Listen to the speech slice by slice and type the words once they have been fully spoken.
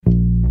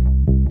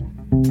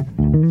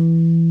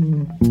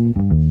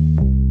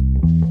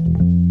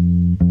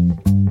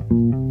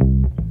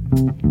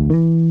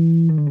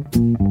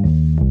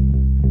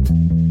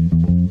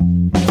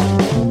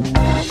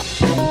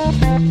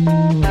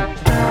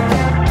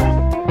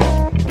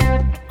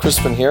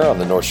Crispin here on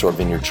the North Shore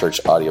Vineyard Church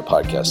audio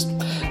podcast.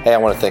 Hey, I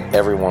want to thank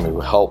everyone who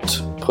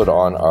helped put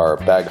on our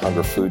Bag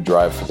Hunger food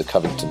drive for the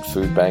Covington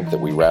Food Bank that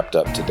we wrapped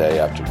up today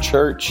after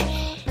church.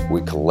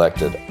 We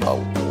collected a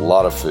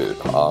lot of food.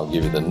 I'll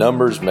give you the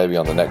numbers maybe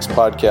on the next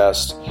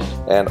podcast.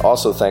 And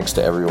also thanks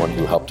to everyone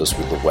who helped us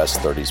with the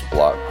West 30s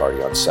block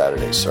party on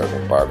Saturday,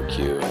 serving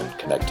barbecue and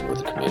connecting with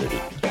the community.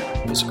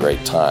 It was a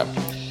great time.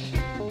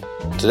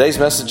 Today's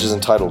message is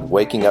entitled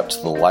Waking Up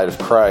to the Light of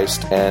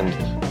Christ, and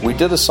we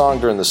did a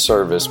song during the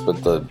service,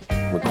 but the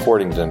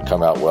recording didn't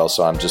come out well,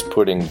 so I'm just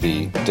putting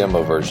the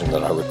demo version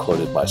that I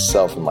recorded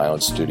myself in my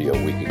own studio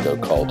a week ago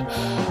called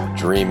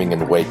Dreaming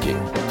and Waking.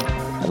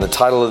 And the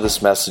title of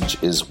this message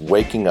is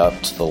Waking Up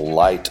to the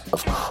Light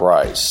of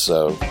Christ.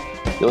 So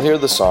you'll hear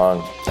the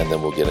song, and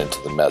then we'll get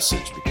into the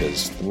message,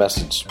 because the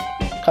message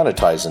kind of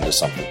ties into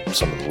some of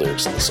the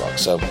lyrics of the song.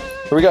 So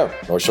here we go,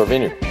 North Shore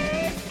Vineyard.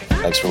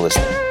 Thanks for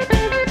listening.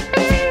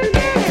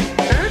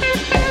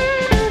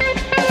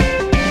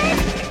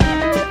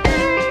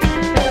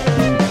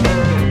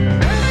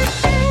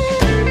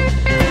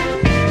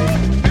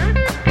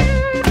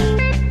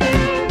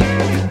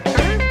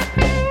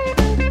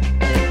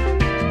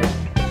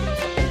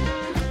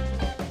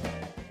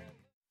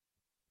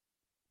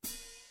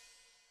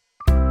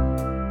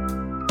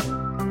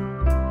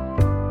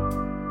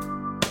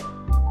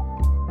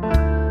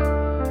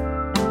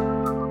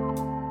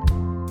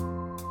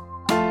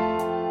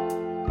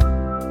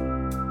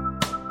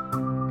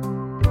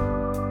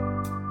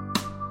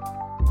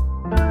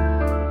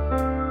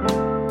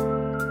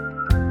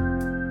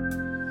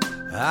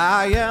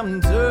 I am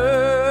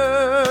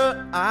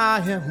dirt, I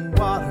am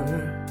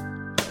water,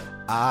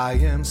 I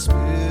am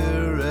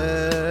spirit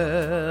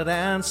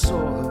and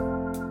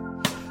soil.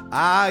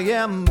 I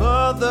am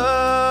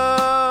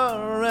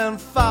mother and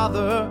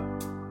father,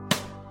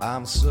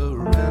 I'm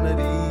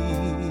serenity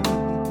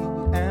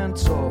and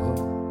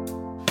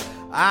toil.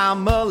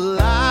 I'm a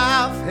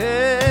life-held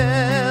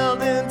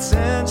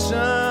intention,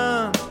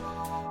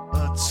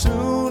 a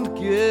tuned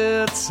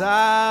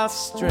guitar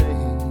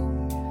string,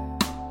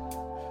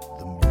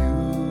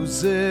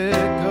 music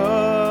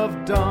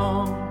of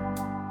dawn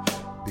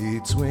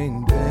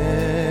between bending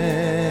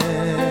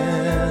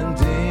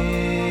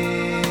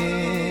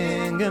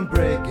and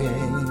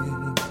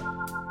breaking,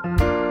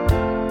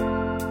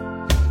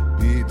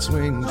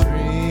 between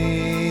dreaming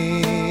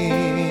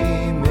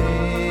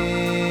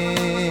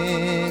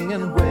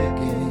and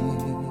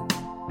waking.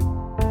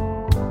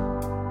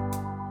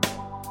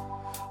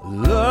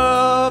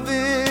 Love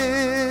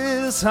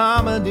is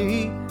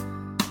harmony,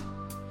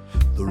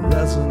 the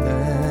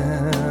resonance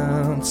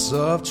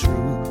of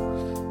truth,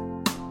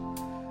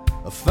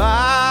 a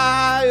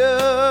fire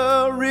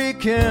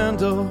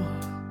rekindled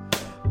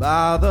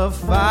by the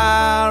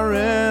fire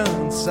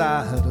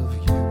inside of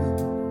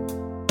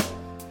you.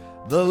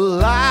 The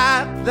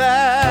light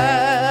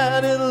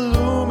that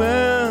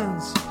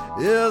illumines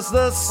is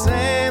the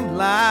same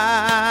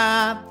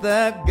light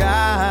that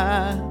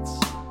guides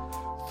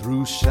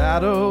through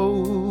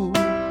shadows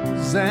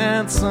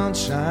and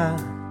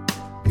sunshine,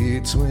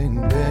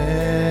 between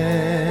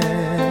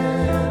bending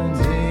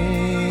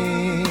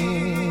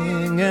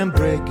and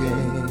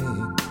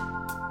breaking,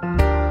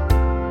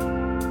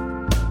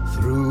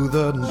 through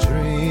the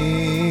dreaming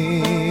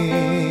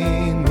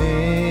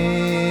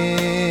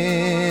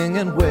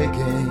and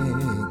waking.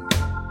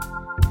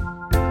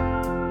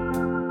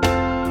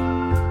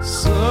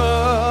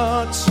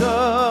 Such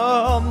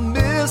a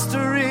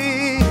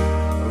mystery,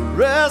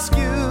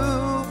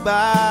 rescued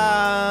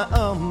by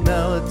a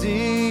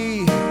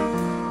melody,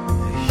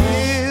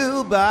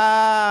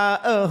 by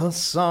a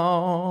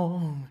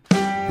song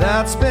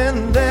that's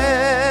been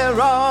there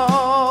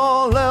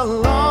all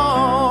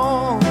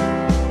along.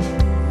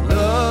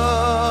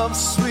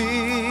 Love's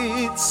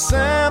sweet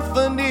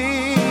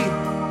symphony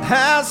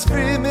has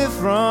freed me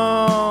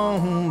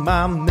from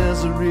my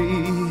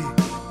misery,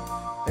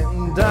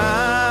 and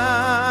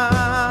I'm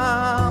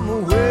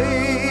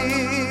waking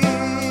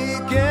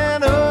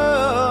up.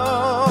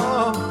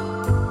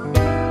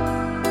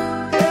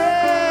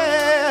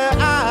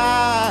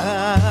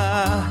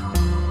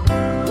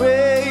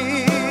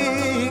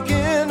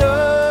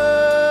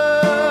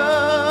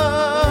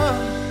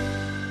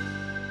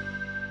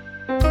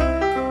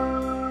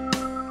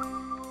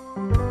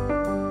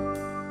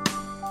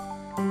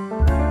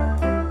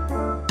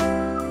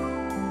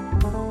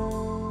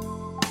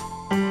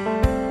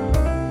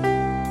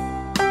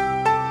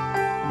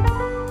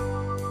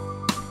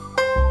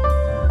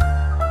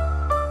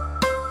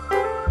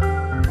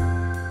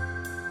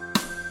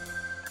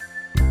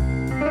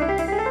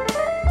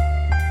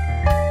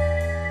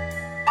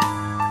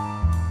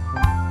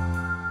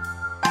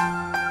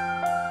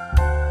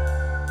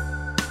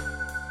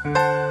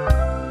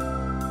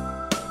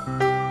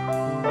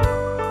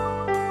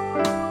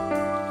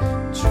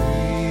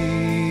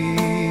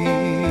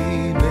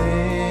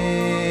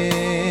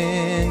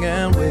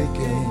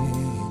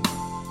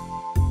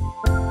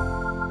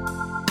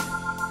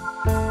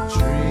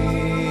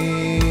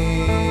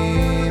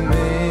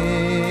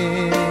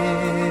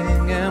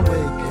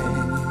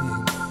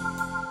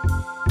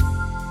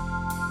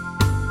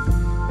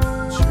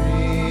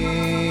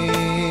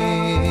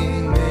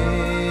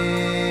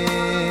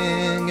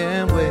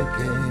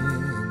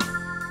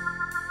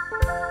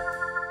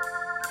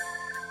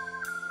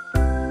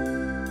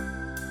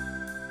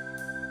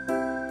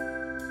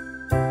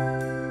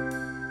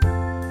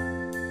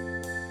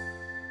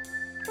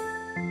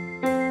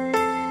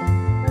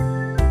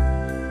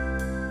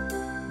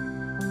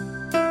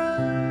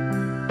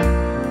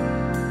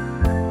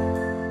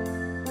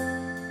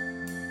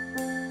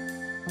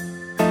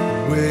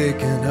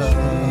 waking up.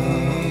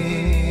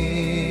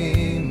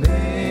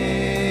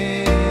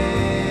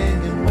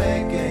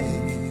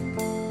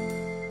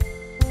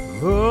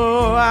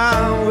 Oh,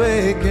 I'm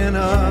waking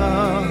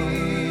up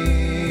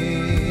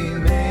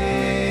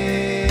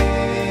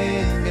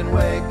and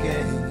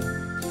waking.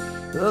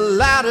 The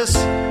light is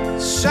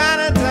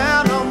shining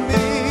down on me.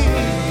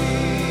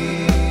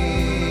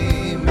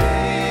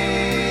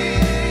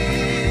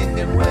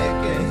 And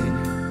waking.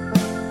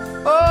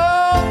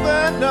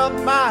 Open up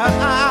my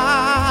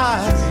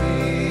eyes.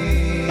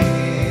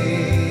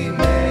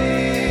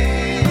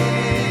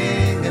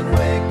 And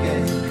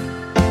waking.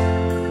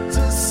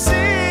 To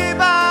see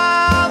by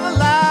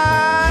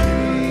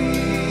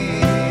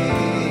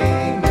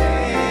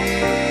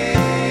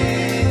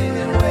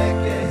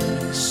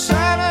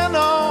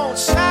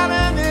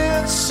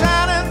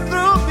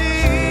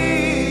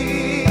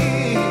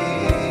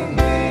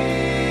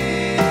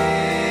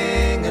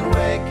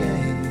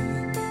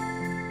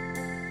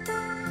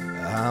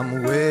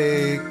I'm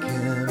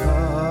waking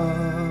up.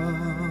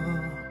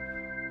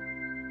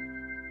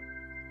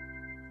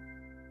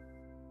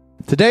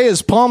 Today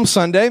is Palm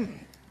Sunday,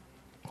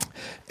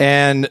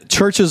 and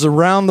churches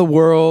around the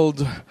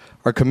world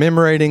are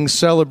commemorating,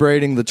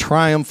 celebrating the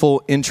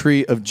triumphal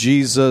entry of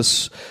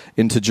Jesus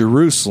into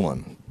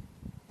Jerusalem.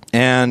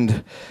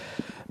 And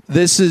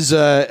this is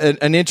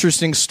an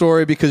interesting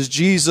story because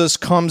Jesus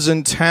comes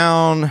in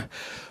town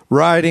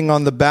riding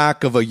on the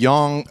back of a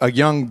young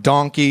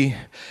donkey.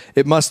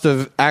 It must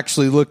have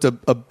actually looked a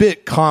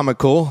bit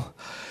comical.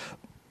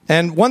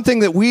 And one thing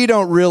that we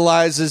don't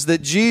realize is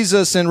that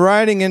Jesus, in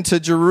riding into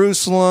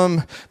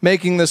Jerusalem,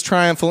 making this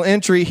triumphal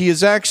entry, he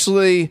is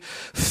actually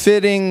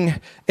fitting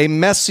a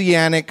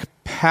messianic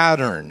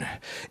pattern.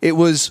 It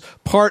was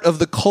part of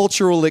the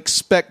cultural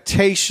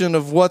expectation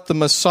of what the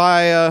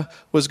Messiah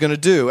was going to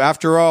do.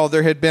 After all,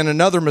 there had been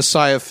another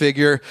Messiah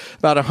figure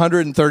about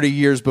 130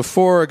 years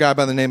before, a guy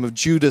by the name of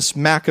Judas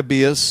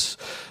Maccabeus.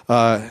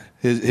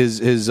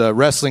 His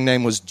wrestling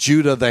name was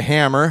Judah the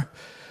Hammer.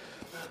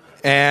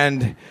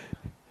 And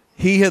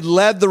he had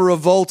led the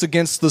revolt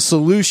against the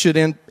Seleucid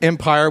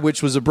Empire,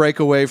 which was a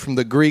breakaway from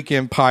the Greek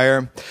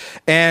Empire,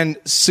 and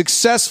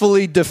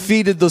successfully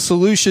defeated the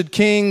Seleucid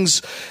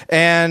kings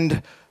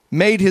and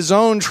made his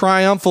own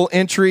triumphal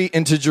entry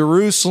into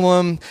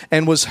Jerusalem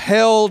and was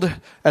hailed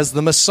as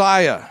the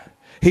Messiah.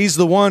 He's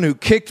the one who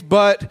kicked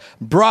butt,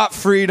 brought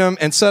freedom,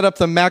 and set up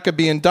the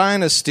Maccabean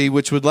dynasty,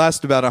 which would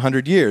last about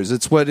 100 years.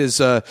 It's what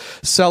is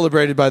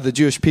celebrated by the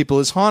Jewish people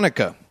as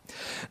Hanukkah.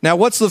 Now,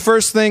 what's the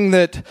first thing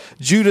that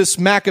Judas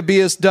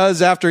Maccabeus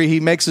does after he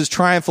makes his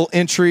triumphal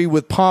entry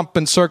with pomp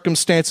and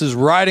circumstances,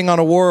 riding on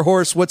a war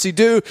horse? What's he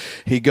do?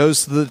 He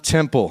goes to the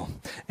temple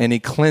and he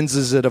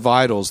cleanses it of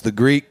idols. The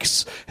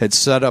Greeks had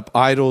set up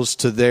idols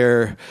to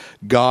their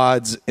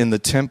gods in the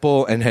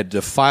temple and had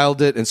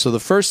defiled it. And so the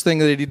first thing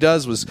that he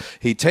does was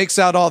he takes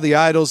out all the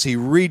idols, he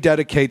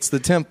rededicates the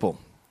temple.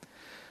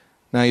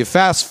 Now, you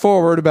fast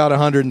forward about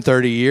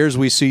 130 years,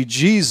 we see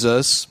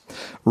Jesus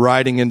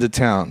riding into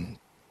town.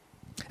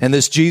 And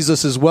this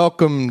Jesus is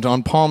welcomed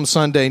on Palm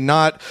Sunday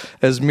not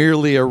as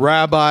merely a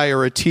rabbi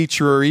or a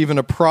teacher or even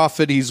a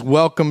prophet. He's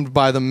welcomed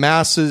by the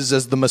masses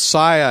as the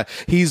Messiah.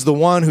 He's the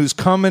one who's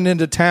coming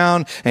into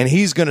town and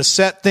he's going to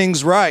set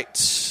things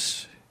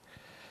right.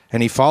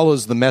 And he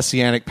follows the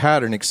messianic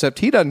pattern, except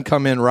he doesn't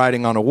come in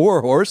riding on a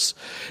war horse.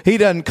 He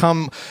doesn't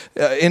come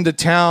into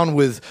town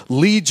with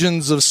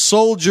legions of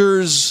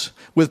soldiers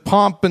with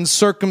pomp and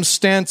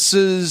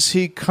circumstances.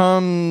 He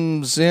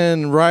comes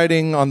in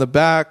riding on the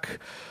back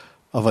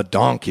of a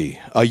donkey,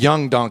 a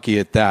young donkey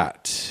at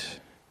that.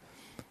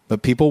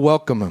 But people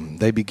welcome him.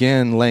 They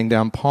begin laying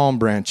down palm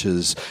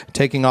branches,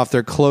 taking off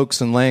their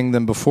cloaks and laying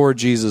them before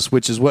Jesus,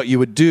 which is what you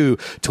would do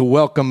to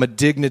welcome a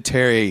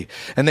dignitary.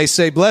 And they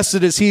say,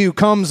 "Blessed is he who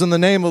comes in the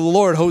name of the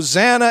Lord.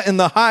 Hosanna in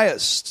the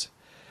highest."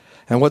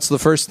 And what's the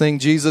first thing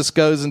Jesus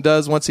goes and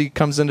does once he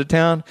comes into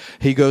town?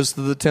 He goes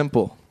to the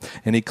temple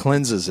and he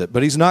cleanses it.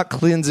 But he's not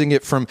cleansing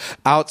it from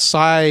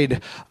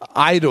outside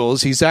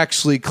idols. He's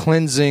actually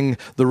cleansing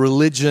the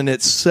religion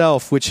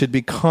itself, which had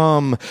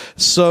become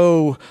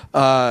so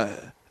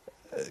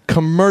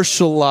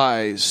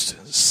commercialized,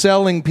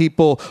 selling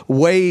people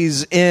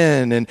ways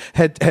in, and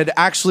had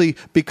actually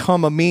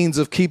become a means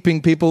of keeping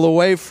people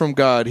away from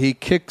God. He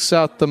kicks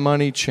out the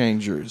money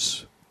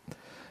changers.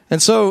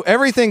 And so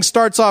everything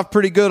starts off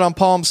pretty good on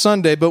Palm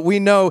Sunday, but we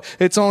know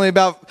it's only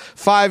about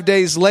 5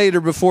 days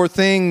later before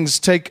things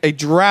take a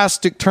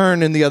drastic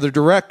turn in the other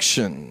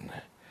direction.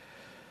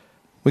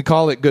 We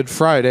call it Good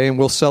Friday, and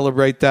we'll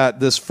celebrate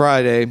that this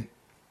Friday.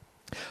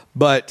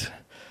 But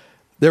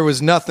there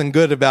was nothing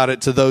good about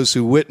it to those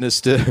who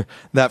witnessed it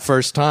that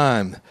first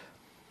time.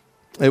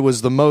 It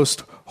was the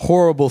most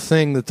horrible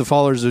thing that the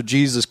followers of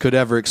Jesus could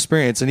ever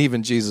experience, and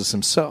even Jesus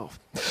himself.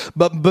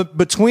 But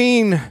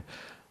between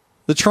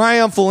the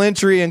triumphal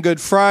entry and Good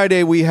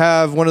Friday, we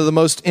have one of the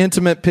most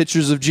intimate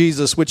pictures of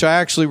Jesus, which I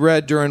actually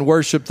read during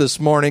worship this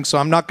morning, so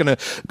I'm not going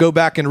to go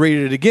back and read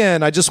it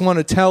again. I just want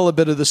to tell a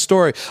bit of the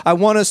story. I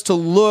want us to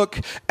look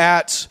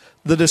at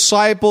the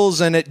disciples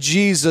and at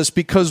Jesus,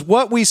 because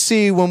what we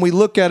see when we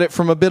look at it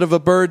from a bit of a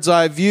bird's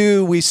eye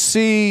view, we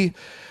see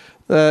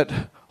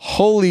that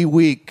Holy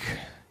Week,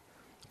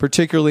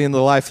 particularly in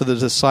the life of the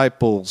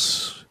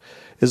disciples,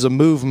 is a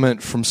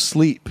movement from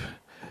sleep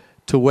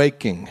to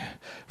waking,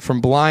 from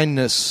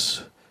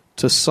blindness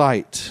to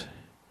sight.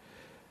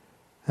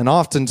 And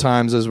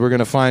oftentimes, as we're going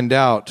to find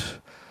out,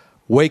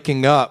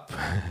 waking up,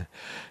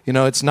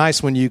 it's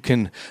nice when you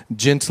can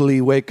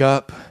gently wake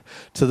up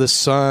to the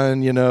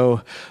sun,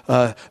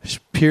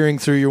 peering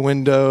through your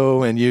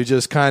window, and you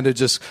just kind of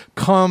just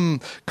come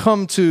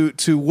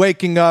to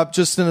waking up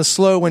just in a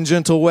slow and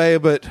gentle way.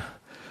 But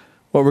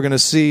what we're going to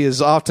see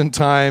is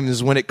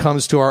oftentimes when it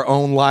comes to our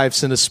own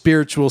lives in a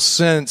spiritual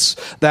sense,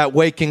 that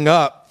waking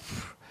up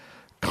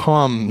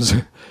comes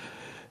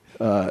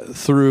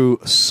through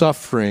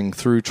suffering,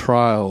 through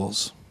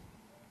trials.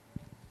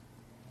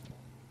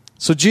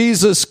 So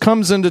Jesus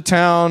comes into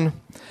town,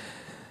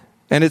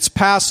 and it's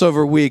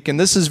Passover week, and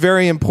this is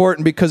very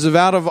important because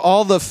out of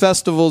all the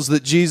festivals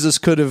that Jesus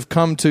could have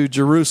come to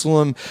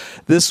Jerusalem,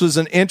 this was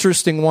an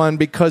interesting one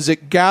because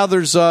it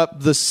gathers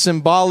up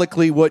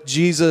symbolically what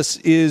Jesus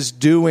is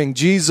doing.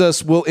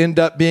 Jesus will end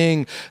up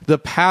being the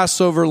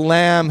Passover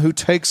lamb who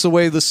takes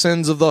away the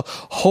sins of the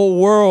whole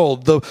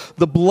world, the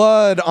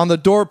blood on the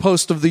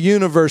doorpost of the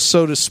universe,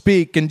 so to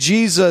speak. And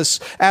Jesus,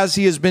 as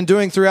he has been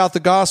doing throughout the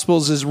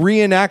Gospels, is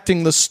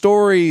reenacting the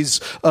stories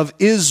of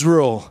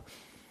Israel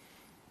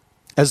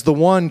as the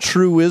one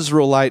true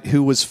Israelite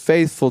who was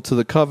faithful to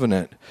the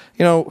covenant.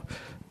 When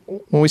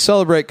we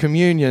celebrate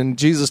communion,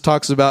 Jesus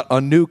talks about a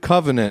new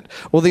covenant.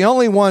 Well, the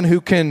only one who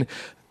can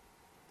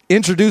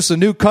introduce a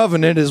new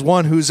covenant is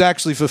one who's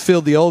actually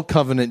fulfilled the old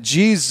covenant.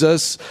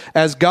 Jesus,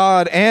 as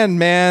God and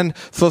man,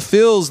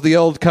 fulfills the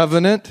old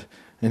covenant,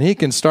 and he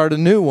can start a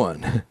new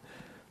one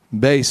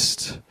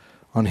based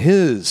on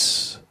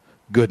his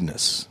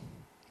goodness,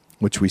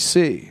 which we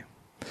see.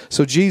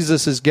 So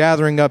Jesus is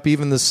gathering up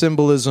even the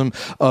symbolism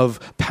of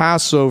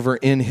Passover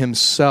in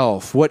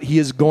himself. What he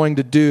is going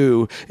to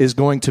do is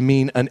going to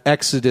mean an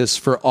exodus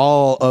for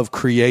all of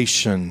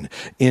creation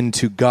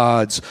into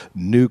God's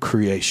new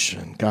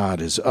creation.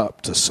 God is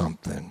up to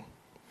something.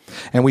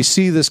 And we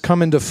see this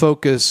come into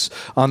focus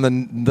on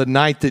the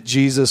night that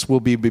Jesus will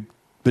be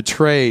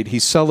betrayed. He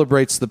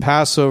celebrates the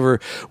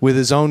Passover with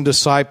his own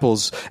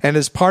disciples. And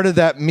as part of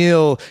that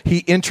meal,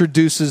 he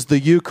introduces the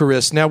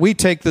Eucharist. Now, we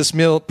take this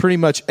meal pretty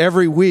much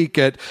every week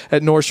at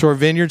North Shore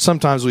Vineyard.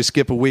 Sometimes we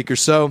skip a week or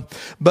so.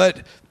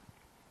 But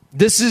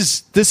this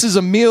is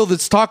a meal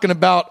that's talking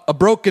about a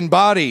broken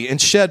body and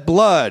shed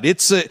blood.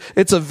 It's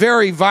a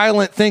very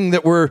violent thing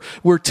that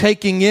we're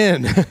taking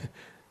in.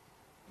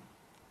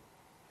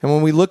 And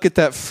when we look at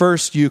that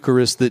first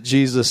Eucharist that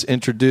Jesus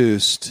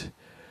introduced,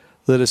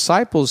 the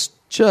disciples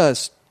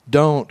just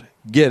don't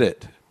get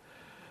it.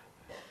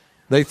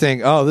 They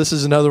think, this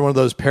is another one of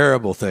those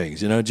parable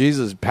things.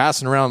 Jesus is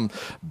passing around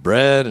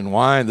bread and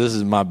wine. This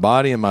is my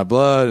body and my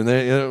blood. And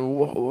they,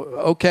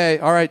 okay,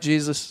 all right,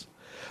 Jesus.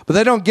 But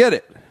they don't get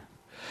it.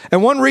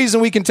 And one reason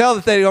we can tell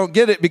that they don't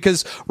get it,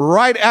 because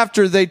right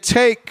after they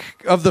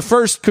take of the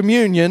first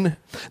communion,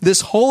 this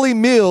holy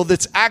meal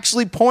that's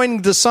actually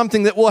pointing to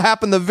something that will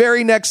happen the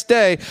very next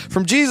day,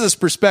 from Jesus'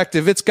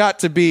 perspective, it's got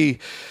to be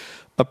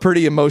a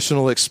pretty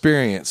emotional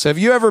experience. Have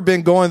you ever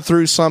been going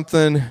through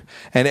something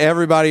and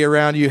everybody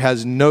around you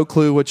has no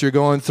clue what you're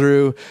going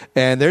through,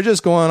 and they're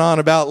just going on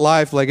about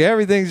life like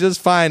everything's just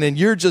fine, and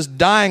you're just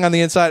dying on the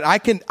inside? I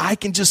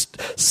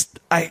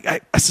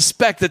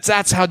suspect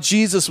that's how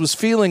Jesus was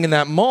feeling in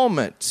that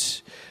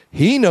moment.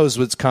 He knows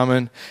what's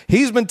coming.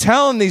 He's been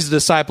telling these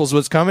disciples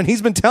what's coming.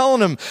 He's been telling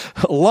them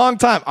a long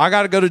time, I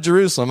got to go to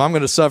Jerusalem. I'm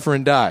going to suffer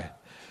and die.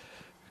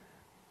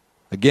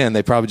 Again,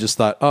 they probably just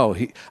thought,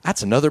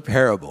 that's another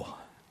parable.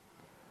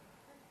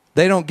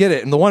 They don't get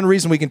it. And the one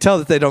reason we can tell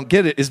that they don't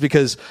get it is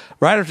because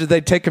right after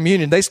they take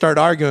communion, they start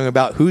arguing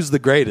about who's the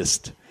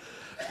greatest.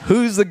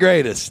 Who's the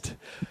greatest?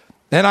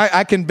 And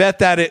I can bet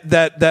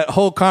that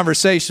whole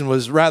conversation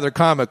was rather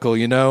comical,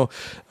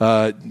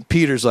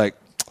 Peter's like,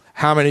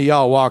 how many of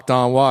y'all walked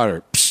on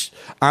water? Psh,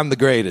 I'm the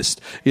greatest,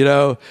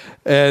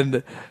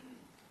 And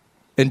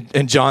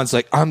John's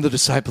like, I'm the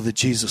disciple that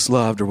Jesus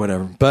loved or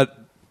whatever.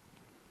 But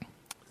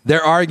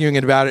they're arguing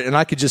about it, and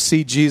I could just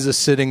see Jesus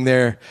sitting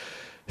there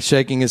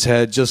shaking his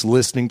head, just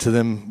listening to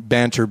them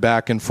banter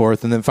back and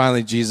forth. And then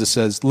finally Jesus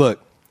says,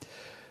 look,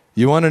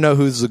 you want to know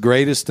who's the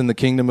greatest in the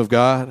kingdom of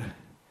God?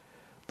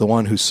 The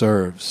one who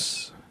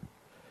serves.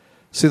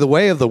 See, the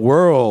way of the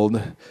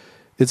world,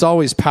 it's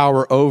always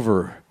power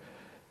over.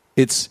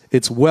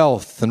 It's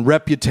wealth and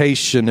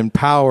reputation and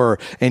power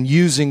and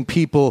using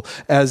people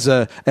as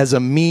a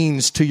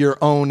means to your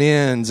own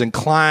ends and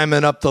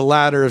climbing up the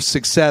ladder of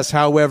success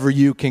however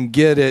you can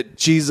get it.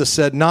 Jesus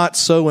said, not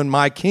so in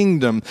my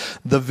kingdom.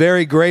 The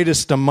very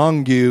greatest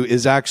among you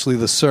is actually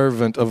the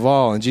servant of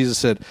all. And Jesus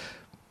said,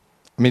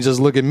 just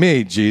look at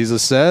me.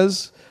 Jesus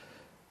says,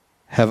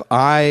 have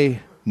I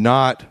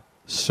not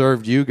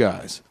served you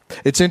guys?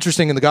 It's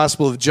interesting in the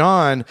Gospel of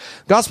John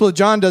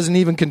doesn't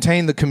even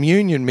contain the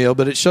communion meal,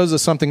 but it shows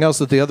us something else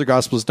that the other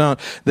Gospels don't,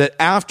 that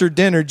after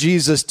dinner,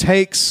 Jesus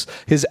takes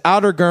his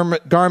outer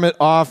garment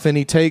off, and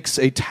he takes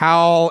a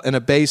towel and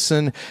a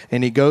basin,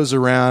 and he goes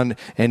around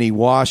and he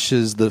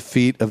washes the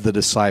feet of the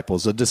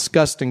disciples, a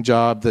disgusting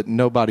job that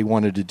nobody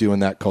wanted to do in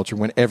that culture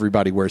when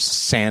everybody wears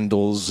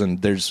sandals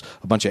and there's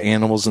a bunch of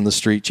animals in the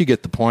streets. You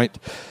get the point.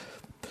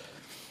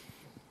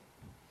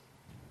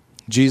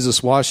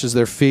 Jesus washes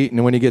their feet,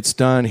 and when he gets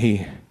done,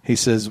 he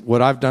says,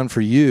 what I've done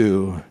for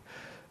you,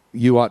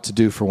 you ought to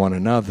do for one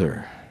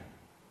another.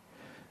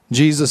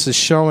 Jesus is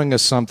showing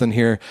us something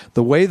here.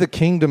 The way the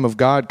kingdom of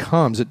God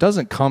comes, it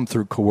doesn't come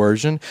through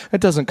coercion.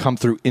 It doesn't come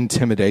through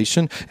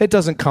intimidation. It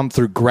doesn't come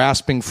through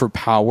grasping for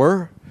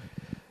power.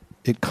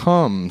 It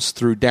comes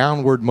through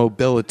downward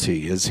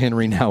mobility, as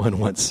Henry Nouwen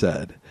once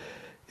said.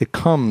 It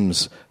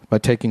comes by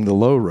taking the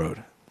low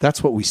road.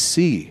 That's what we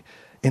see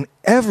in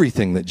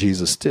everything that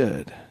Jesus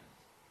did.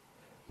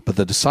 But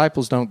the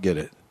disciples don't get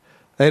it.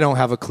 They don't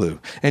have a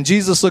clue. And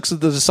Jesus looks at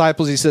the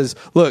disciples. He says,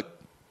 look,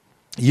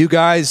 you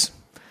guys,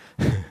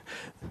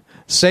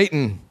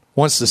 Satan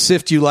wants to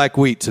sift you like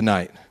wheat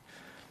tonight.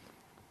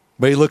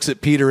 But he looks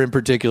at Peter in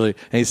particular,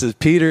 and he says,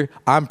 Peter,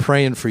 I'm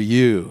praying for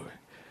you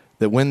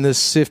that when this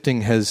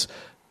sifting has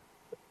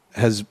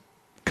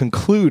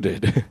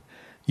concluded,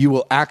 you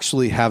will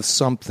actually have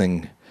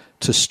something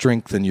to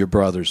strengthen your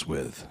brothers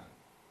with.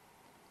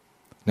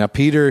 Now,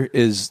 Peter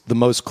is the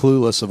most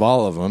clueless of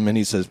all of them, and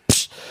he says,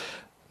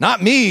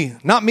 not me,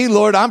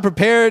 Lord. I'm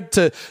prepared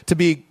to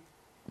be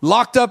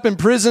locked up in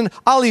prison.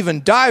 I'll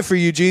even die for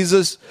you,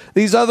 Jesus.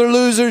 These other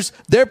losers,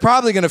 they're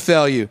probably going to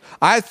fail you.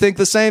 I think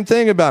the same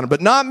thing about them,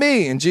 but not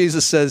me. And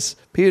Jesus says,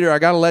 Peter, I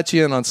got to let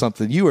you in on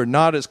something. You are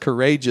not as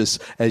courageous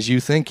as you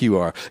think you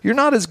are. You're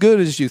not as good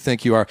as you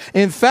think you are.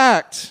 In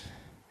fact,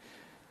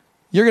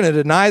 you're going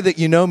to deny that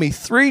you know me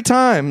 3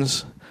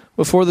 times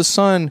before the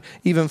sun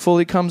even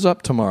fully comes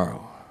up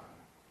tomorrow.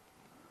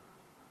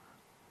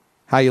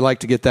 How you like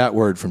to get that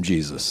word from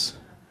Jesus?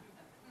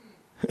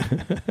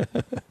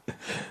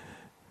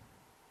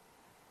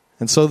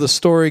 And so the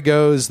story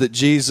goes that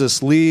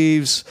Jesus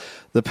leaves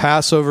the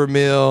Passover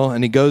meal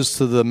and he goes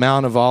to the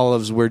Mount of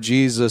Olives where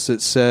Jesus,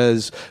 it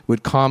says,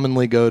 would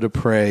commonly go to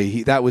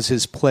pray. That was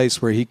his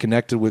place where he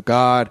connected with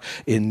God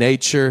in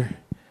nature.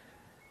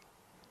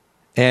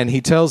 And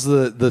he tells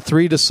the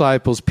 3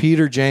 disciples,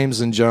 Peter,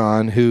 James, and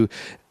John, who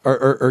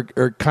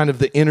are kind of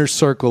the inner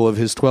circle of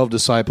his 12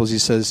 disciples. He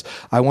says,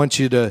 I want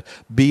you to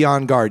be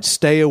on guard,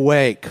 stay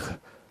awake,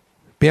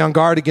 be on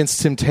guard against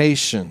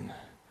temptation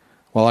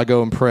while I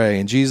go and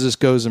pray. And Jesus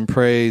goes and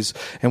prays,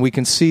 and we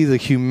can see the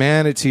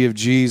humanity of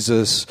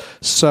Jesus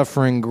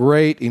suffering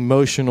great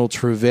emotional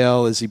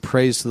travail as he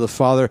prays to the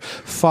Father.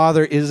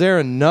 Father, is there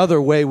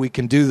another way we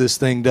can do this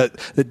thing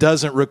that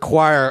doesn't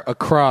require a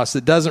cross,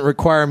 that doesn't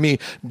require me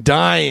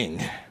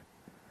dying?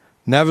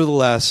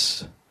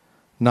 Nevertheless,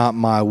 not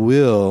my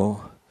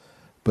will,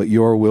 but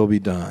your will be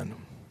done.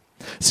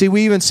 See,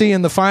 we even see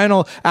in the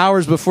final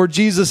hours before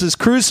Jesus is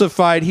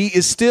crucified, he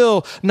is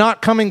still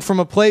not coming from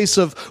a place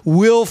of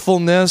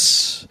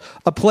willfulness,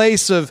 a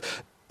place of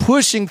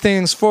pushing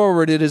things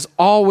forward. It is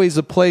always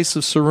a place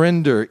of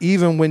surrender.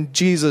 Even when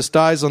Jesus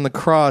dies on the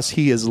cross,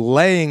 he is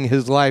laying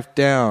his life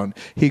down.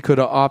 He could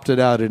have opted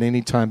out at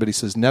any time, but he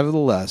says,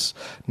 nevertheless,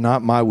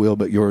 not my will,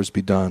 but yours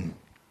be done.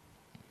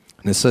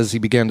 And it says he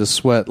began to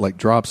sweat like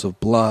drops of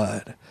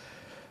blood.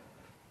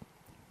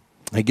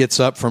 He gets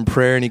up from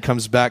prayer and he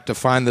comes back to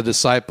find the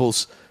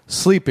disciples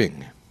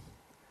sleeping.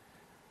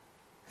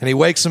 And he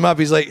wakes them up.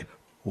 He's like,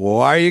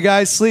 why are you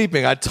guys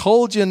sleeping? I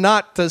told you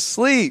not to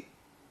sleep.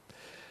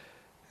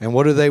 And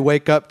what do they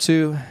wake up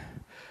to?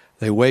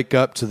 They wake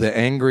up to the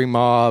angry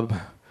mob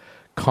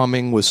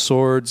coming with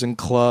swords and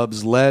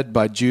clubs, led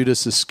by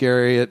Judas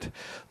Iscariot,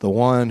 the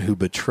one who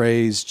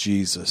betrays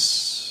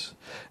Jesus.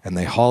 And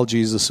they haul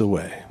Jesus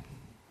away.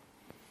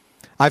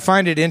 I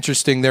find it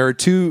interesting. There are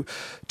two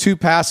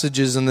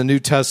passages in the New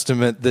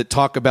Testament that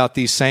talk about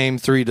these same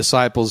 3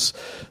 disciples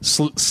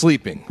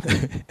sleeping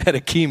at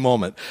a key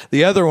moment.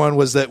 The other one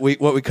was that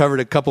what we covered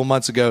a couple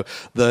months ago,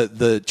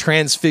 the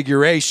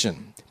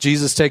transfiguration.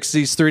 Jesus takes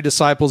these 3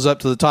 disciples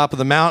up to the top of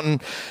the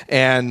mountain,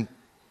 and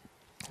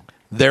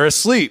they're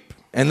asleep.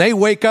 And they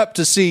wake up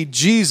to see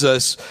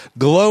Jesus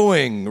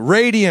glowing,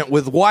 radiant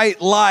with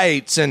white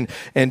lights, and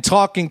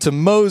talking to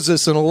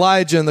Moses and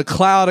Elijah, and the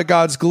cloud of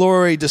God's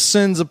glory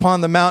descends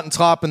upon the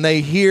mountaintop, and they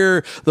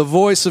hear the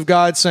voice of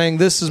God saying,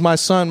 this is my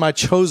son, my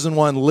chosen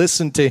one,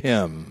 listen to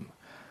him.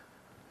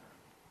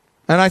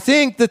 And I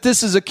think that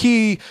this is a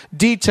key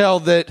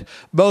detail that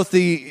both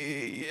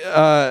the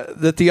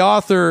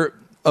author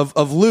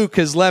of Luke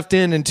has left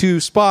in 2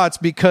 spots,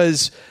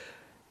 because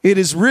it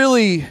is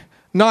really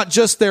not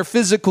just their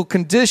physical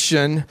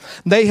condition.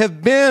 They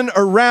have been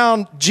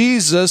around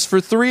Jesus for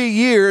 3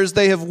 years.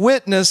 They have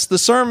witnessed the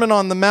Sermon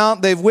on the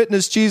Mount. They've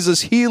witnessed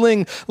Jesus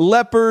healing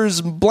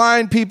lepers,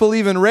 blind people,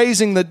 even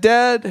raising the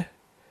dead.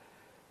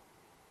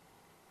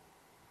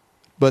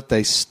 But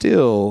they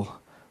still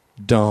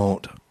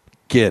don't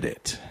get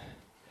it.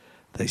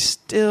 They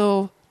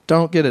still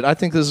don't get it. I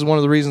think this is one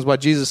of the reasons why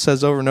Jesus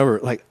says over and over,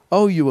 like,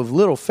 oh, you of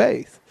little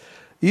faith.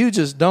 You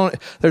just don't.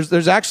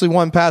 There's actually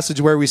one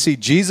passage where we see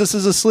Jesus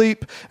is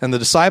asleep and the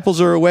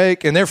disciples are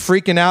awake and they're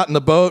freaking out in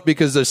the boat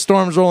because the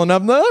storm's rolling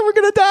up. Oh, we're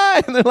going to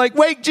die. And they're like,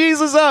 wake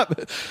Jesus up.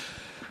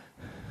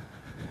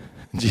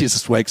 And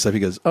Jesus wakes up. He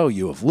goes, oh,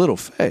 you of little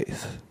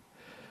faith.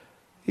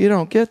 You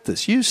don't get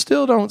this. You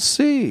still don't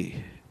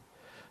see.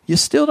 You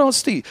still don't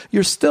see.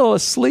 You're still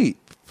asleep.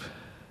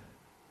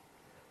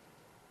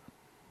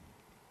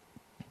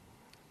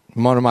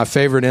 One of my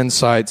favorite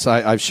insights,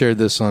 I've shared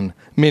this on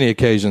many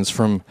occasions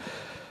from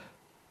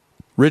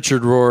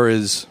Richard Rohr,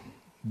 is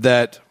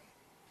that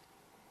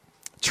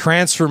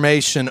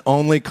transformation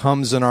only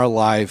comes in our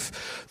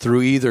life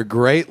through either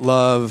great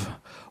love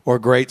or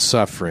great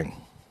suffering.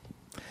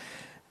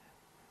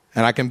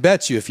 And I can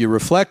bet you, if you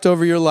reflect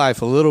over your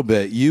life a little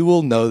bit, you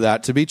will know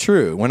that to be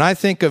true. When I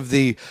think of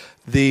the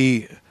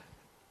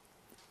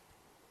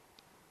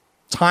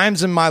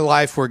times in my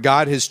life where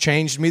God has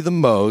changed me the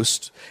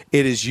most,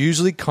 it has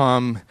usually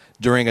come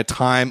during a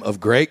time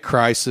of great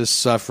crisis,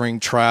 suffering,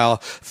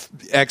 trial,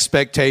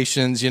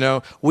 expectations. You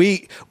know,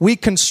 we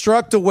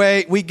construct a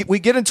way, we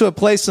get into a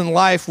place in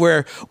life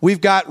where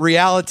we've got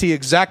reality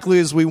exactly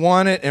as we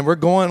want it, and we're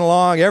going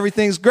along,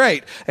 everything's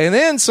great. And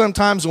then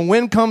sometimes when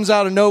wind comes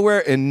out of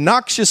nowhere and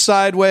knocks you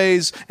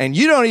sideways, and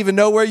you don't even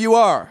know where you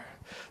are.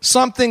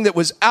 Something that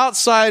was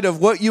outside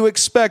of what you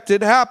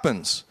expected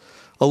happens.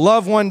 A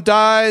loved one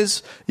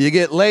dies, you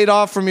get laid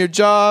off from your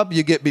job,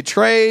 you get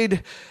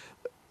betrayed,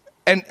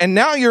 and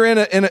now you're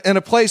in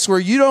a place where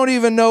you don't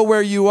even know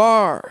where you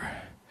are.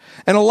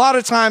 And a lot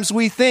of times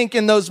we think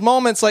in those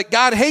moments like,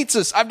 God hates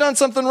us, I've done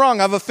something wrong,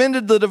 I've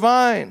offended the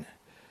divine.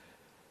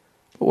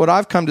 But what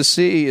I've come to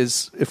see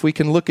is if we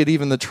can look at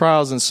even the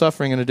trials and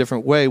suffering in a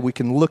different way, we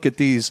can look at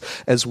these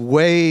as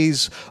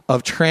ways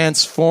of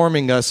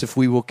transforming us if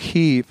we will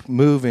keep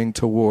moving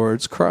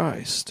towards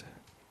Christ.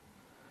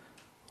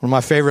 One of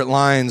my favorite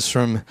lines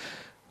from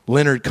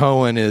Leonard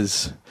Cohen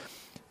is,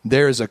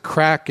 there is a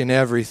crack in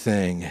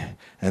everything,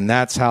 and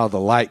that's how the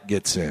light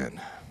gets in.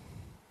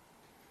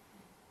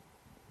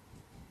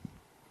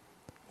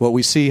 What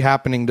we see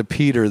happening to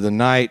Peter the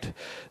night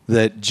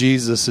that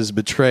Jesus is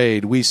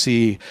betrayed, we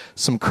see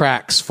some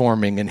cracks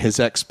forming in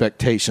his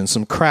expectations,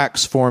 some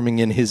cracks forming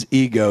in his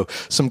ego,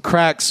 some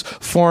cracks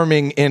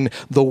forming in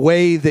the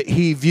way that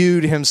he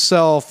viewed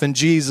himself and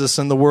Jesus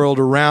and the world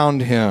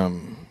around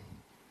him.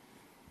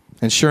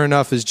 And sure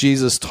enough, as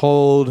Jesus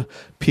told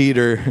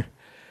Peter,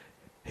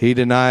 he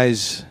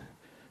denies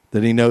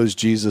that he knows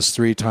Jesus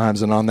 3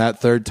 times. And on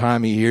that 3rd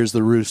time, he hears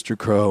the rooster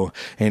crow.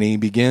 And he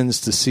begins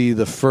to see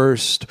the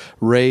first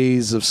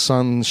rays of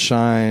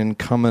sunshine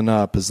coming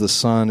up as the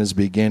sun is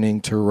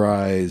beginning to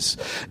rise.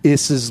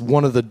 This is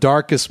one of the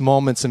darkest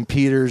moments in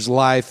Peter's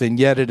life. And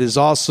yet it is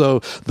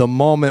also the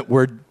moment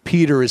where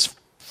Peter is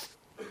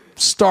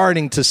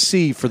starting to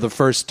see for the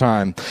first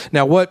time.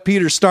 Now, what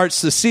Peter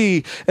starts to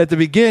see at the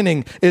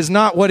beginning is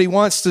not what he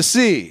wants to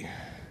see.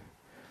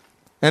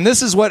 And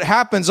this is what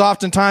happens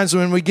oftentimes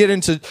when we get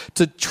into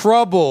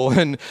trouble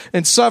and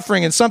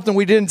suffering, and something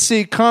we didn't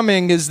see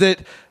coming is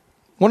that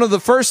one of the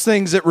first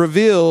things it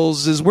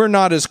reveals is we're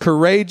not as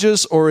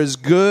courageous or as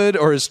good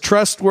or as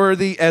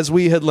trustworthy as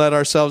we had led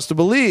ourselves to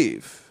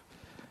believe.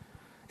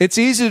 It's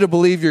easy to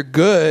believe you're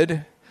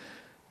good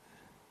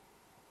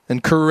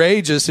and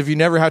courageous if you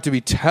never have to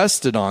be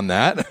tested on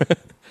that.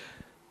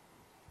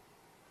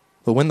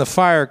 But when the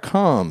fire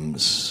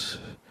comes,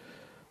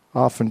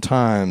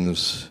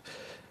 oftentimes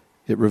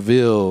it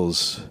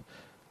reveals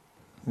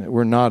that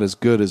we're not as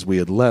good as we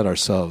had led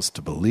ourselves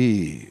to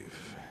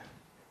believe.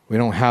 We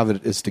don't have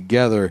it as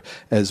together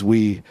as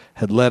we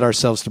had led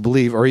ourselves to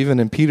believe, or even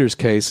in Peter's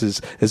case,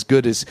 as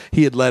good as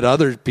he had led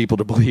other people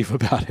to believe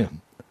about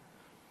him.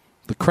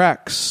 The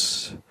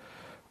cracks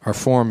are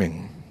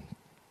forming.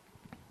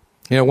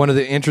 You know, one of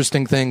the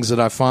interesting things that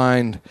I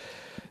find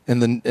in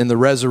the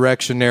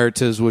resurrection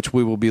narratives, which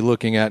we will be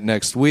looking at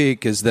next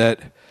week, is that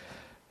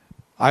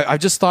I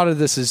just thought of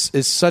this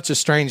as such a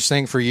strange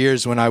thing for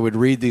years when I would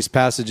read these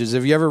passages.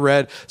 Have you ever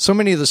read so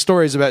many of the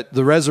stories about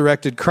the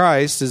resurrected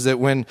Christ is that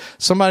when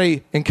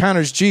somebody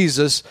encounters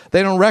Jesus,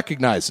 they don't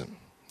recognize him.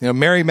 You know,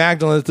 Mary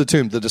Magdalene at the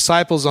tomb, the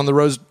disciples on the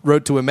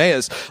road to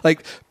Emmaus,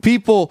 like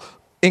people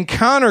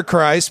encounter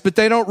Christ, but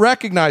they don't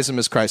recognize him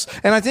as Christ.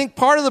 And I think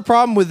part of the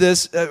problem with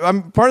this,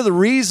 part of the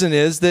reason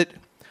is that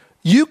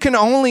you can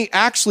only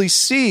actually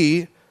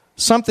see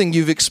something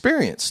you've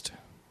experienced.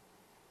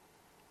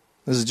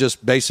 This is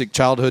just basic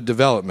childhood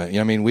development.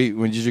 I mean,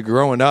 when you're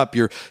growing up,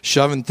 you're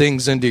shoving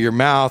things into your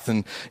mouth,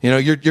 and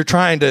you're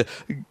trying to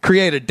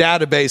create a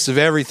database of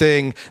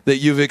everything that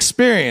you've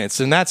experienced,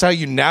 and that's how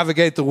you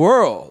navigate the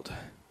world.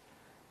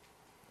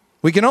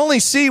 We can only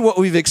see what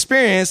we've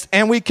experienced,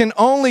 and we can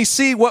only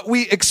see what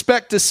we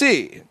expect to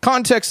see.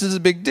 Context is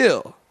a big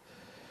deal.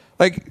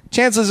 Like,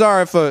 chances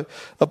are if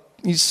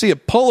you see a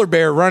polar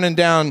bear running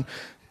down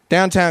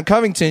downtown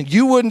Covington,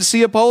 you wouldn't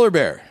see a polar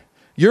bear.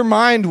 Your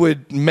mind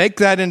would make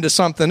that into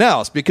something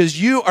else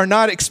because you are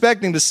not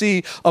expecting to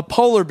see a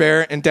polar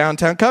bear in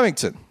downtown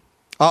Covington.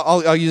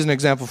 I'll use an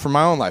example from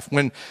my own life.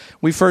 When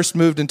we first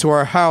moved into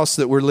our house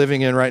that we're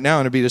living in right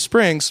now in Abita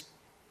Springs,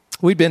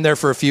 we'd been there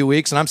for a few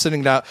weeks, and I'm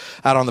sitting out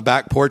on the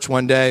back porch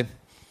one day,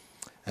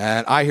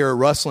 and I hear a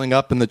rustling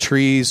up in the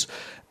trees,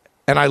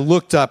 and I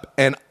looked up,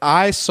 and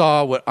I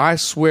saw what I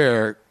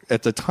swear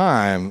at the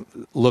time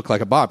looked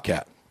like a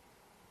bobcat.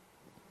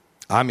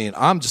 I mean,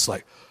 I'm just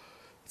like,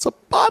 it's a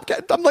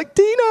bobcat. I'm like,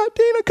 Dina,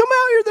 come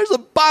out here. There's a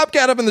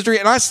bobcat up in the tree.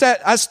 And I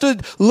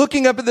stood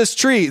looking up at this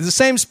tree, the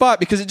same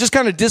spot, because it just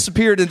kind of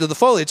disappeared into the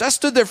foliage. I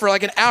stood there for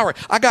like an hour.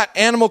 I got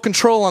animal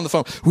control on the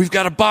phone. We've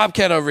got a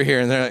bobcat over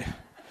here. And they're like,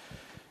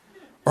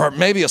 or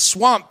maybe a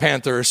swamp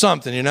panther or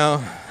something, you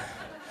know?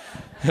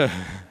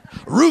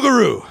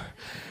 Rougarou.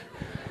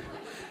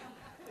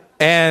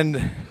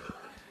 And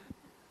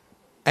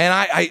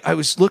I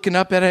was looking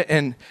up at it,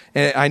 and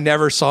I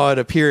never saw it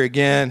appear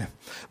again.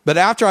 But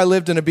after I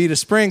lived in Abita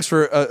Springs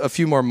for a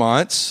few more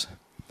months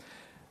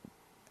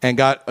and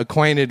got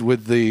acquainted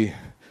with the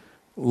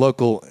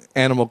local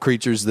animal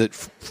creatures that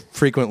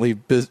frequently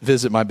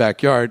visit my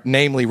backyard,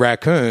 namely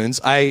raccoons,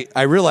 I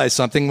realized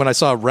something when I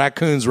saw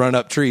raccoons run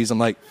up trees. I'm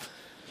like,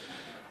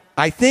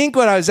 I think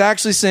what I was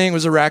actually seeing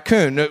was a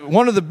raccoon.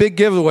 One of the big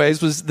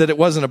giveaways was that it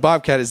wasn't a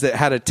bobcat, is that it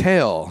had a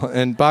tail,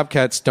 and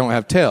bobcats don't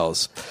have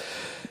tails.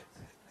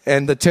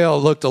 And the tail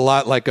looked a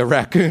lot like a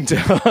raccoon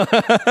tail.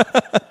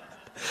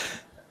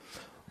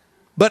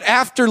 But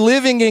after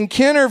living in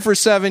Kenner for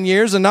 7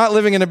 years and not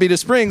living in Abita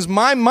Springs,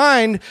 my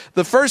mind,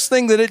 the first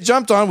thing that it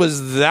jumped on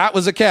was that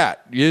was a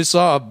cat. You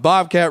saw a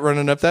bobcat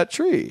running up that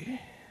tree.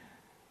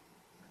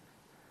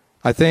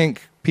 I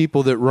think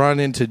people that run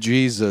into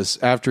Jesus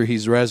after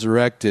he's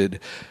resurrected,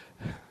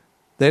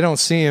 they don't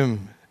see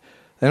him.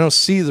 They don't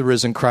see the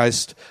risen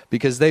Christ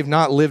because they've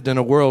not lived in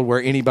a world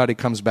where anybody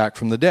comes back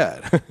from the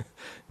dead.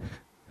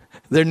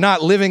 They're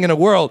not living in a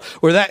world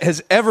where that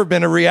has ever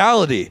been a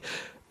reality.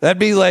 That'd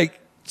be like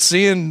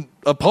seeing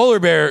a polar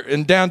bear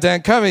in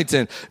downtown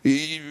Covington.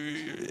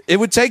 It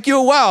would take you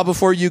a while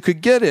before you could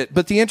get it.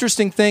 But the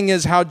interesting thing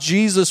is how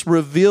Jesus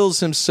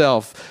reveals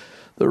himself.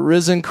 The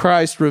risen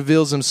Christ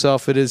reveals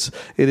himself. It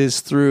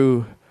is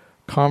through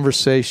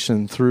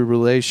conversation, through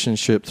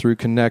relationship, through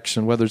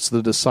connection, whether it's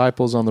the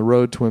disciples on the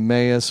road to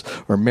Emmaus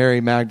or Mary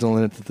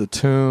Magdalene at the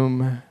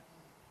tomb.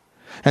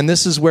 And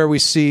this is where we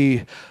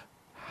see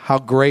how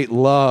great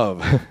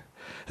love.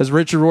 As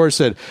Richard Rohr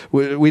said,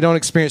 we don't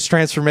experience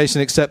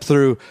transformation except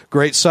through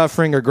great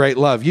suffering or great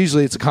love.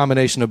 Usually it's a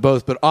combination of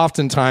both, but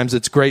oftentimes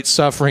it's great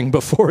suffering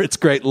before it's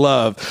great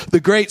love. The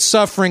great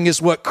suffering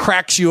is what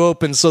cracks you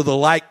open so the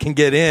light can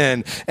get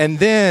in. And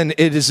then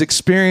it is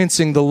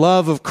experiencing the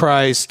love of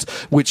Christ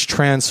which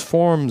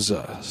transforms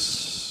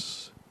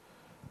us.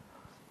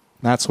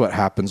 That's what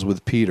happens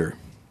with Peter.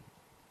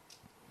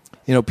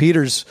 You know,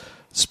 Peter's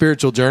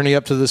spiritual journey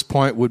up to this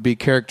point would be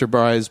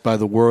characterized by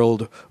the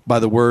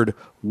word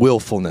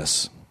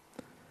willfulness.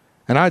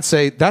 And I'd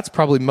say that's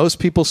probably most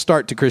people's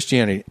start to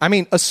Christianity. I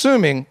mean,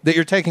 assuming that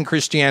you're taking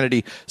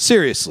Christianity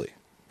seriously.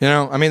 You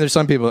know, I mean, there's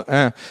some people,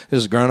 this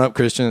is grown-up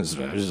Christians,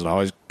 this is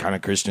always kind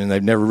of Christian.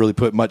 They've never really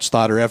put much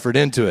thought or effort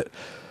into it.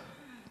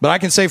 But I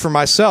can say for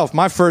myself,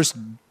 my first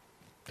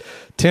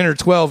 10 or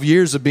 12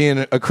 years of being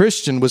a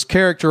Christian was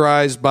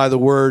characterized by the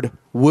word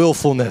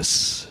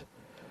willfulness.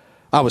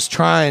 I was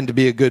trying to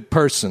be a good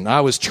person.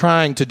 I was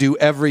trying to do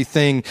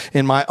everything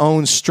in my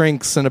own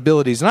strengths and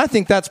abilities. And I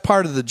think that's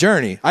part of the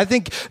journey. I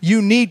think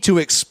you need to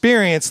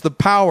experience the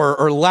power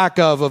or lack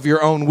of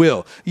your own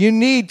will. You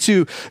need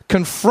to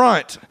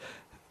confront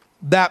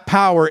that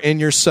power in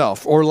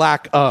yourself or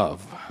lack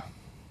of.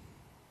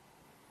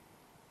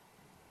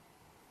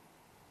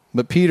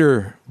 But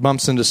Peter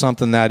bumps into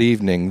something that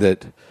evening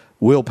that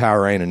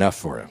willpower ain't enough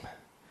for him.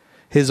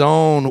 His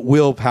own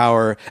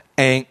willpower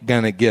ain't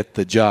going to get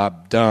the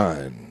job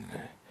done.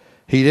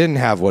 He didn't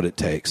have what it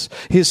takes.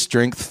 His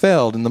strength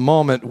failed in the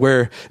moment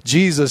where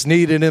Jesus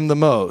needed him the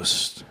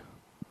most.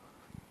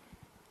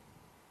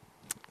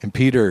 And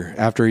Peter,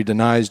 after he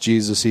denies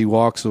Jesus, he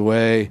walks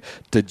away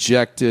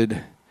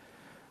dejected,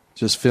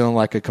 just feeling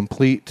like a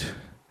complete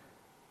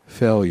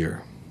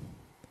failure.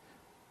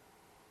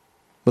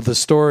 But the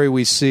story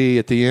we see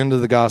at the end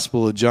of the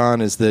Gospel of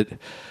John is that,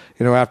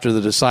 you know, after the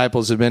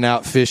disciples had been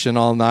out fishing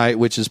all night,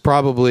 which is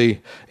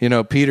probably, you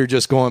know, Peter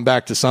just going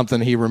back to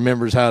something he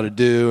remembers how to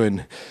do.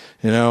 And,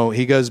 you know,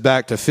 he goes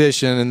back to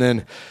fishing, and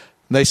then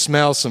they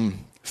smell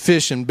some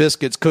fish and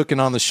biscuits cooking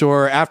on the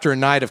shore after a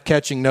night of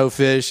catching no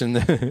fish.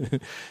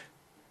 And,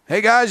 hey,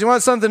 guys, you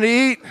want something to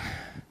eat?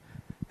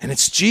 And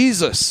it's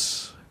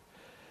Jesus.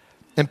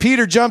 And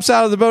Peter jumps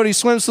out of the boat, he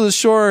swims to the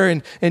shore,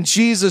 and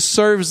Jesus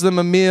serves them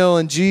a meal,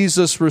 and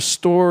Jesus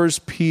restores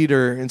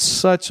Peter in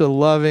such a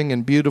loving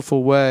and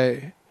beautiful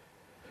way.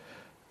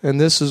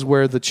 And this is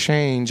where the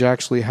change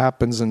actually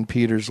happens in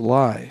Peter's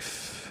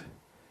life.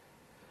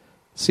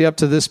 See, up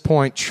to this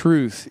point,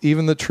 truth,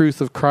 even the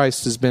truth of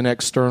Christ, has been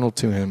external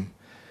to him.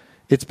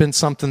 It's been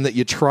something that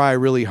you try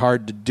really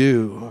hard to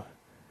do.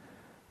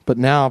 But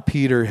now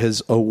Peter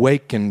has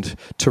awakened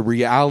to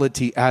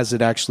reality as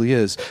it actually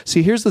is.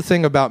 See, here's the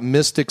thing about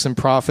mystics and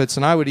prophets,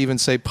 and I would even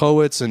say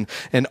poets and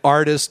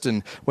artists,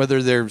 and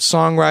whether they're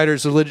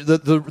songwriters or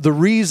the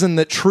reason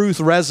that truth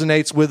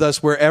resonates with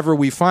us wherever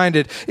we find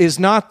it is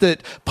not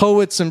that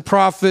poets and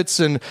prophets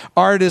and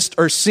artists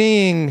are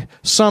seeing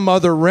some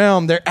other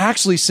realm. They're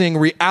actually seeing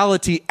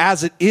reality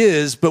as it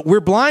is, but we're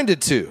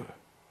blinded to.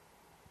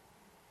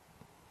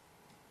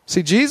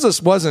 See,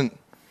 Jesus wasn't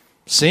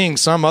seeing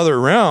some other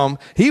realm.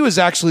 He was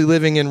actually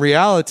living in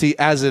reality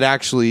as it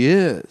actually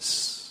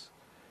is.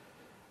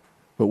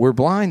 But we're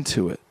blind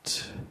to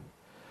it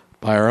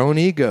by our own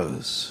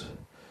egos,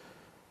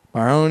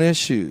 by our own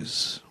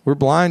issues. We're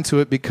blind to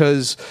it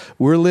because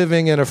we're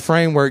living in a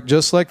framework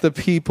just like the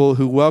people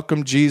who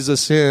welcomed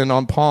Jesus in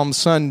on Palm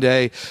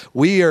Sunday.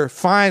 We are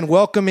fine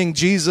welcoming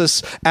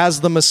Jesus as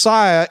the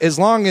Messiah as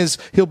long as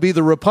he'll be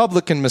the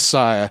Republican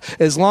Messiah,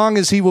 as long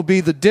as he will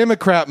be the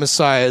Democrat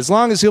Messiah, as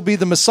long as he'll be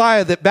the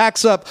Messiah that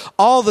backs up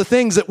all the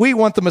things that we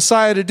want the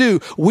Messiah to do.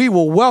 We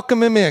will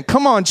welcome him in.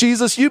 Come on,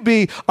 Jesus, you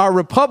be our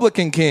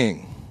Republican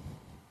King,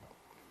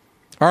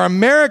 our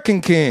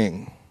American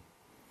King.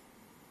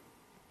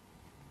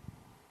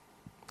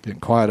 Getting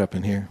quiet up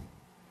in here.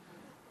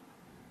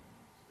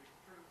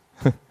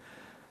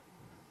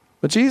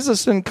 But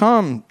Jesus didn't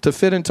come to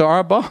fit into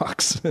our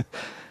box.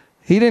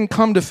 He didn't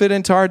come to fit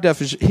into our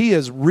definition. He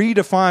has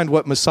redefined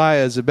what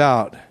Messiah is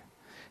about.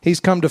 He's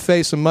come to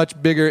face a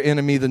much bigger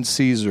enemy than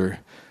Caesar,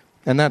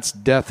 and that's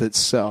death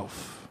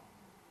itself.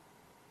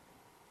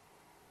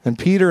 And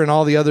Peter and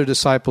all the other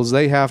disciples,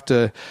 they have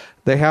to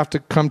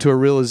come to a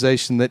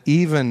realization that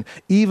even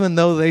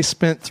though they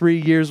spent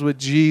 3 years with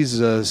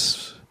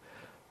Jesus,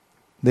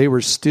 they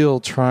were still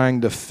trying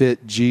to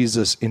fit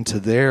Jesus into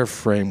their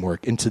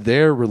framework, into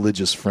their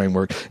religious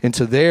framework,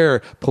 into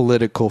their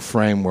political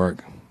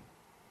framework.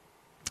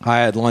 I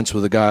had lunch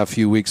with a guy a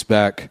few weeks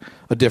back,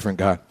 a different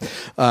guy.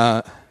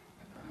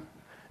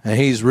 And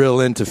he's real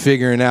into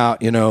figuring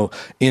out,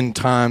 end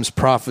times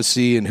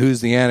prophecy and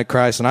who's the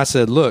Antichrist. And I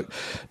said, look,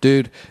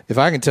 dude, if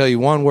I can tell you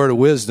one word of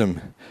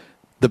wisdom,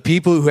 the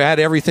people who had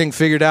everything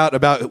figured out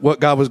about what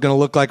God was going to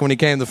look like when he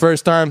came the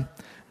first time,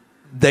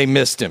 they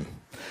missed him.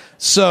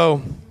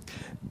 So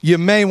you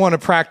may want to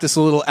practice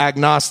a little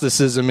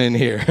agnosticism in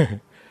here.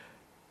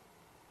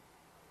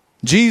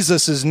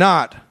 Jesus is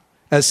not,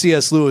 as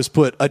C.S. Lewis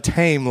put, a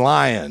tame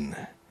lion.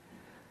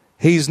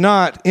 He's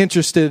not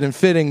interested in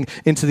fitting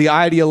into the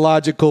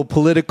ideological,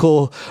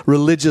 political,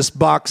 religious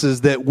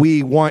boxes that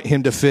we want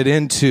him to fit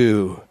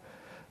into.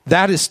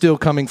 That is still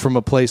coming from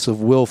a place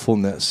of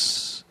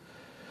willfulness.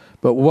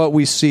 But what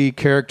we see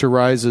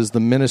characterizes the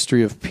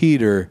ministry of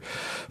Peter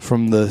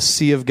from the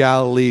Sea of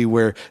Galilee,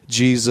 where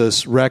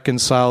Jesus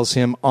reconciles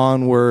him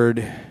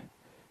onward,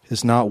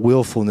 is not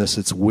willfulness,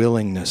 it's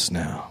willingness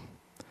now.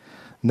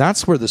 And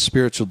that's where the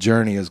spiritual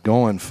journey is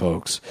going,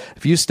 folks.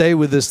 If you stay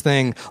with this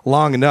thing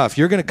long enough,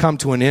 you're going to come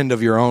to an end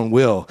of your own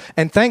will.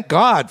 And thank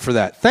God for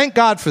that. Thank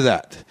God for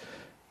that.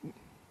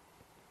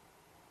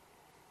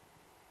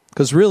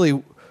 Because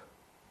really,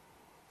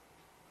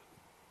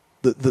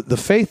 the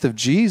faith of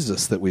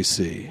Jesus that we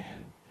see,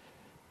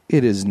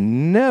 it is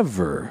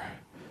never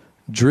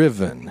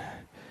driven.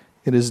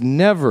 It is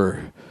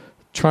never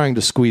trying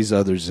to squeeze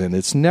others in.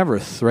 It's never a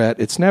threat.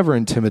 It's never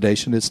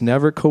intimidation. It's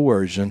never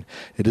coercion.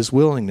 It is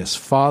willingness.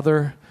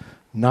 Father,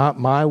 not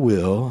my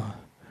will,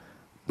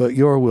 but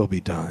your will be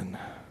done.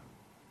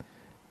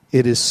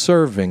 It is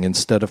serving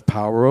instead of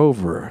power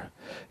over.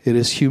 It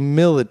is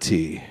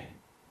humility.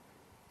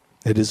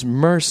 It is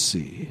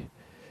mercy.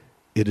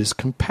 It is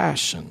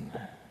compassion.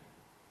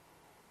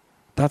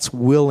 That's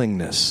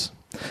willingness.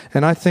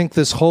 And I think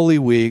this Holy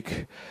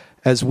Week,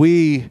 as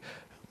we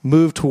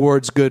move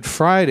towards Good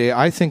Friday,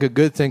 I think a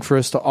good thing for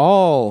us to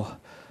all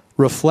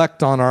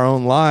reflect on our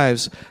own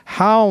lives.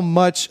 How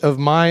much of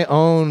my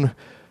own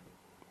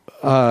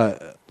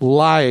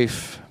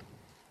life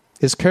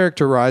is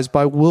characterized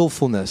by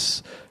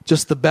willfulness,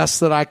 just the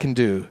best that I can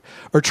do,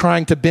 or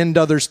trying to bend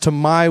others to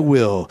my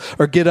will,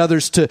 or get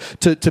others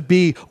to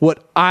be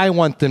what I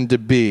want them to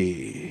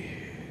be.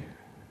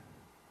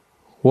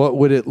 What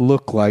would it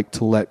look like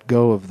to let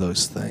go of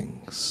those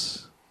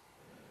things?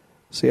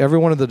 See, every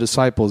one of the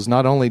disciples,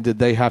 not only did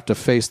they have to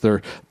face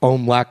their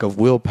own lack of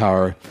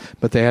willpower,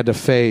 but they had to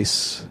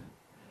face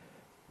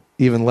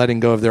even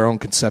letting go of their own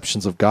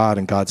conceptions of God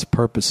and God's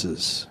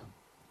purposes.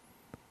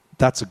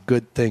 That's a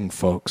good thing,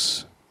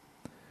 folks.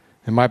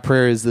 And my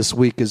prayer is this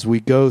week, as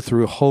we go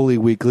through Holy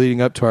Week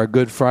leading up to our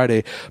Good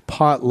Friday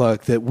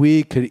potluck, that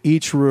we could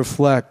each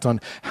reflect on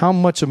how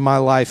much of my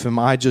life am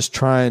I just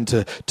trying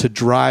to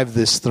drive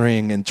this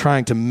thing and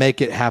trying to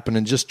make it happen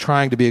and just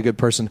trying to be a good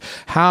person.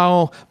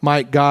 How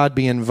might God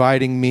be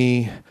inviting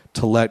me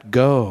to let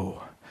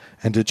go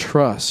and to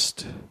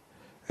trust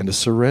and to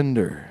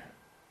surrender?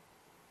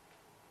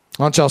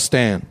 Why don't y'all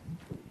stand?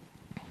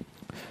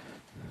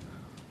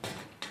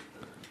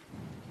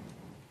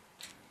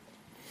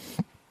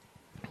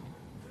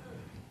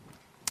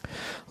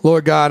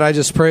 Lord God, I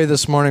just pray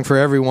this morning for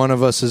every one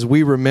of us as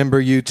we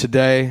remember you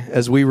today,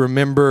 as we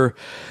remember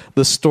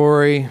the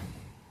story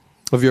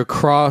of your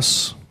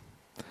cross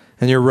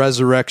and your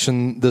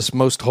resurrection this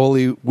most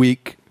holy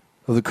week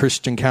of the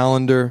Christian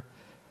calendar.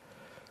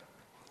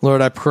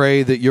 Lord, I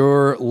pray that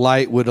your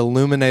light would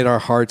illuminate our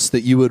hearts,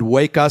 that you would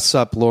wake us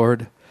up,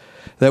 Lord,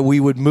 that we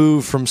would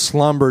move from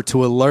slumber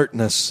to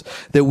alertness,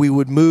 that we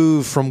would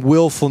move from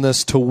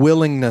willfulness to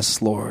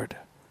willingness, Lord.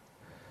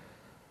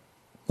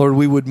 Lord,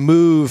 we would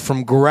move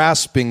from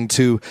grasping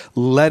to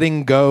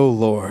letting go,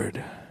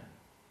 Lord.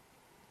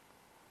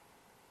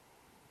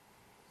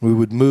 We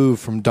would move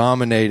from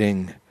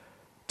dominating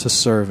to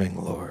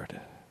serving, Lord.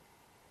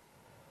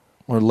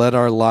 Or let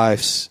our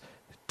lives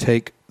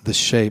take the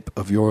shape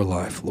of your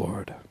life,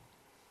 Lord.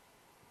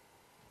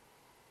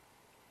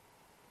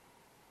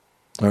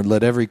 Lord,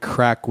 let every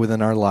crack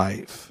within our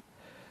life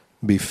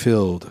be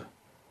filled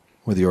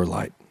with your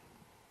light.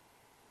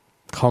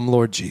 Come,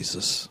 Lord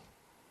Jesus.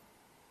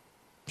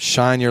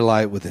 Shine your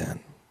light within.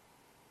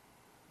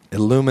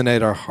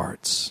 Illuminate our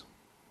hearts.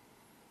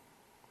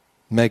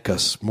 Make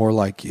us more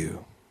like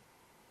you.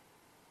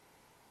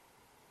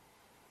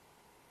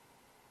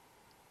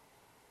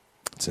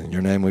 It's in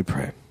your name we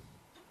pray.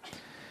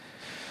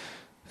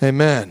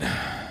 Amen.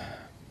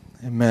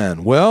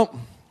 Amen. Well,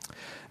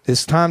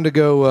 it's time to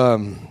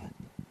go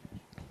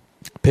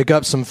pick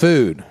up some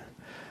food.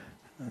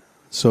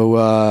 So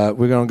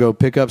we're going to go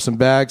pick up some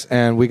bags,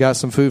 and we got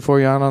some food for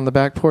you out on the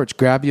back porch.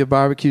 Grab you a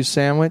barbecue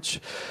sandwich.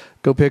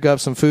 Go pick up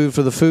some food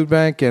for the food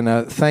bank,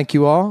 and thank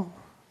you all.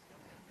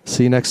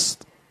 See you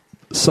next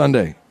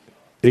Sunday,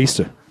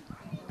 Easter.